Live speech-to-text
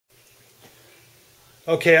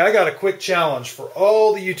Okay, I got a quick challenge for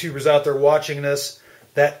all the YouTubers out there watching this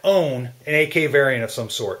that own an AK variant of some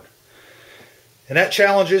sort. And that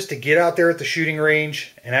challenge is to get out there at the shooting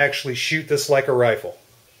range and actually shoot this like a rifle.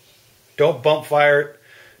 Don't bump fire it.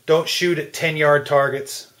 Don't shoot at 10-yard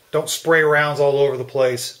targets. Don't spray rounds all over the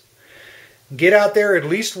place. Get out there at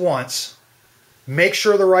least once. Make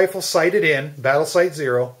sure the rifle's sighted in, battle sight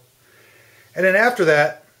 0. And then after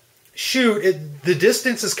that, shoot. The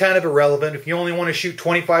distance is kind of irrelevant. If you only want to shoot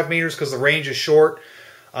 25 meters because the range is short,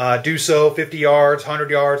 do so. 50 yards, 100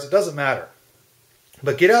 yards, it doesn't matter.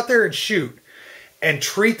 But get out there and shoot. And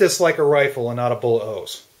treat this like a rifle and not a bullet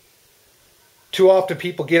hose. Too often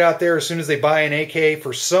people get out there as soon as they buy an AK.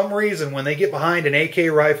 For some reason, when they get behind an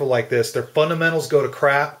AK rifle like this, their fundamentals go to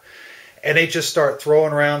crap. And they just start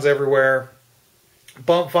throwing rounds everywhere.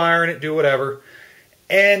 Bump firing it, do whatever.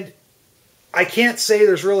 And I can't say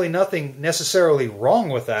there's really nothing necessarily wrong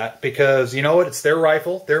with that. Because, you know what, it's their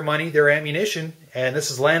rifle, their money, their ammunition. And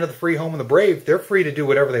this is land of the free, home of the brave. They're free to do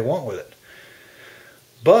whatever they want with it.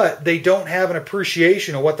 But they don't have an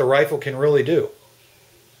appreciation of what the rifle can really do.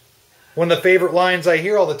 One of the favorite lines I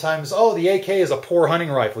hear all the time is, oh, the AK is a poor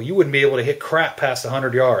hunting rifle. You wouldn't be able to hit crap past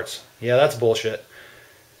 100 yards. Yeah, that's bullshit.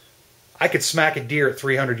 I could smack a deer at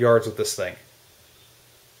 300 yards with this thing.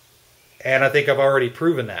 And I think I've already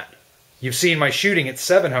proven that. You've seen my shooting at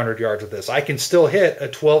 700 yards with this. I can still hit a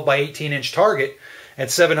 12 by 18 inch target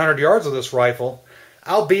at 700 yards with this rifle,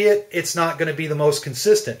 albeit it's not going to be the most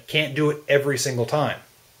consistent. Can't do it every single time.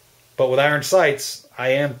 But with iron sights,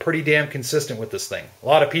 I am pretty damn consistent with this thing. A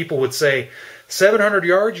lot of people would say, 700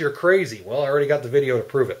 yards, you're crazy. Well, I already got the video to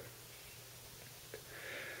prove it.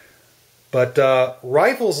 But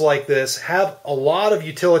rifles like this have a lot of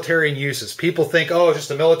utilitarian uses. People think, oh, it's just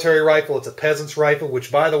a military rifle, it's a peasant's rifle,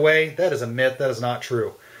 which, by the way, that is a myth. That is not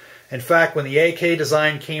true. In fact, when the AK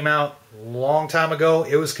design came out a long time ago,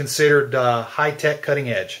 it was considered high-tech, cutting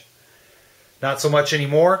edge. Not so much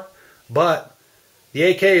anymore, but the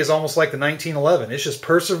AK is almost like the 1911. It's just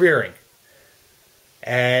persevering.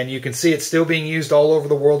 And you can see it's still being used all over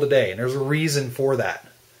the world today. And there's a reason for that.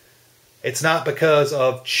 It's not because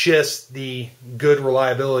of just the good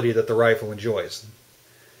reliability that the rifle enjoys.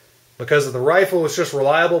 Because if the rifle was just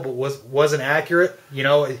reliable but wasn't accurate, you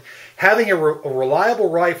know, having a reliable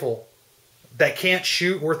rifle that can't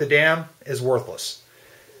shoot worth a damn is worthless.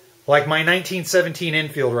 Like my 1917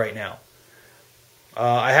 Enfield right now.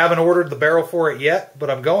 I haven't ordered the barrel for it yet, but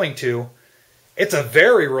I'm going to. It's a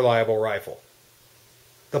very reliable rifle.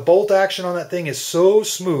 The bolt action on that thing is so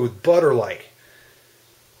smooth, butter-like.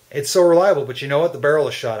 It's so reliable, but you know what? The barrel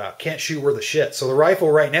is shot out. Can't shoot worth a shit. So the rifle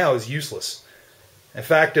right now is useless. In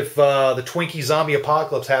fact, if the Twinkie zombie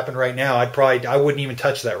apocalypse happened right now, I wouldn't even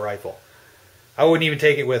touch that rifle. I wouldn't even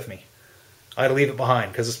take it with me. I'd leave it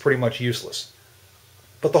behind because it's pretty much useless.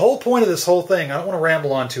 But the whole point of this whole thing, I don't want to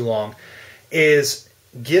ramble on too long, is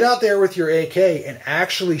get out there with your AK and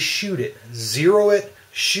actually shoot it. Zero it,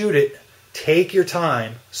 shoot it, take your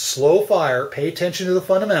time, slow fire, pay attention to the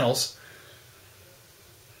fundamentals,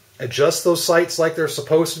 adjust those sights like they're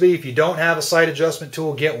supposed to be. If you don't have a sight adjustment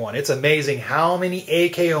tool, get one. It's amazing how many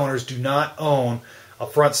AK owners do not own a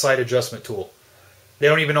front sight adjustment tool. They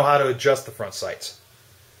don't even know how to adjust the front sights.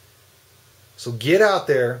 So get out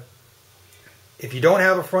there. If you don't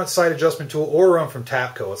have a front sight adjustment tool, order them from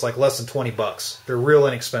Tapco. It's like less than 20 bucks. They're real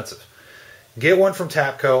inexpensive. Get one from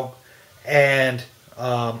Tapco and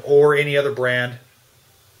or any other brand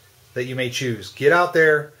that you may choose. Get out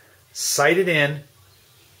there, sight it in,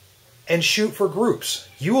 and shoot for groups.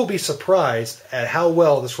 You will be surprised at how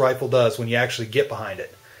well this rifle does when you actually get behind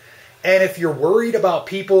it. And if you're worried about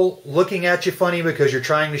people looking at you funny because you're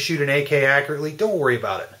trying to shoot an AK accurately, don't worry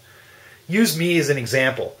about it. Use me as an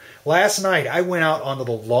example. Last night, I went out onto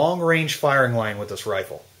the long-range firing line with this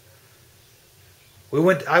rifle.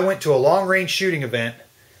 I went to a long-range shooting event,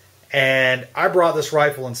 and I brought this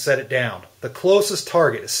rifle and set it down. The closest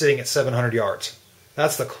target is sitting at 700 yards.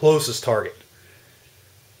 That's the closest target.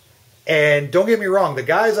 And don't get me wrong, the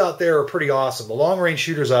guys out there are pretty awesome. The long-range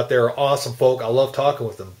shooters out there are awesome folk. I love talking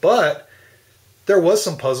with them. But there was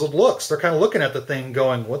some puzzled looks. They're kind of looking at the thing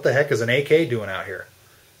going, what the heck is an AK doing out here?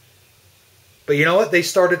 But you know what? They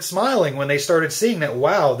started smiling when they started seeing that,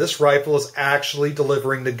 wow, this rifle is actually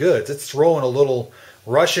delivering the goods. It's throwing a little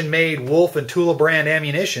Russian-made Wolf and Tula brand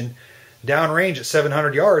ammunition downrange at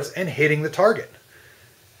 700 yards and hitting the target.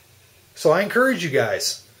 So I encourage you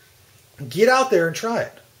guys, get out there and try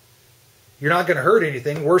it. You're not going to hurt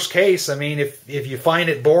anything. Worst case, I mean, if you find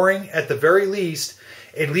it boring, at the very least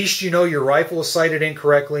you know your rifle is sighted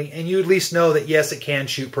incorrectly, and you at least know that, yes, it can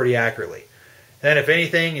shoot pretty accurately. And if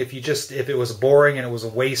anything, if it was boring and it was a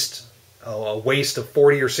waste a waste of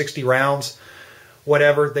 40 or 60 rounds,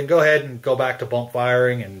 whatever, then go ahead and go back to bump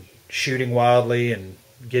firing and shooting wildly and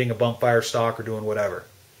getting a bump fire stock or doing whatever.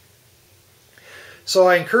 So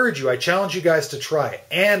I encourage you, I challenge you guys to try it.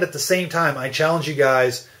 And at the same time, I challenge you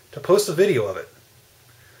guys to post a video of it.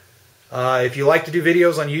 If you like to do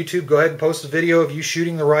videos on YouTube, go ahead and post a video of you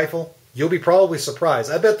shooting the rifle. You'll be probably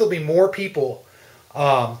surprised. I bet there'll be more people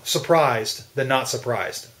surprised than not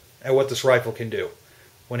surprised at what this rifle can do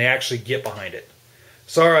when they actually get behind it.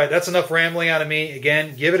 So, all right, that's enough rambling out of me.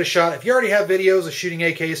 Again, give it a shot. If you already have videos of shooting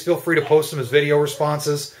AKs, feel free to post them as video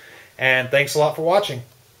responses. And thanks a lot for watching.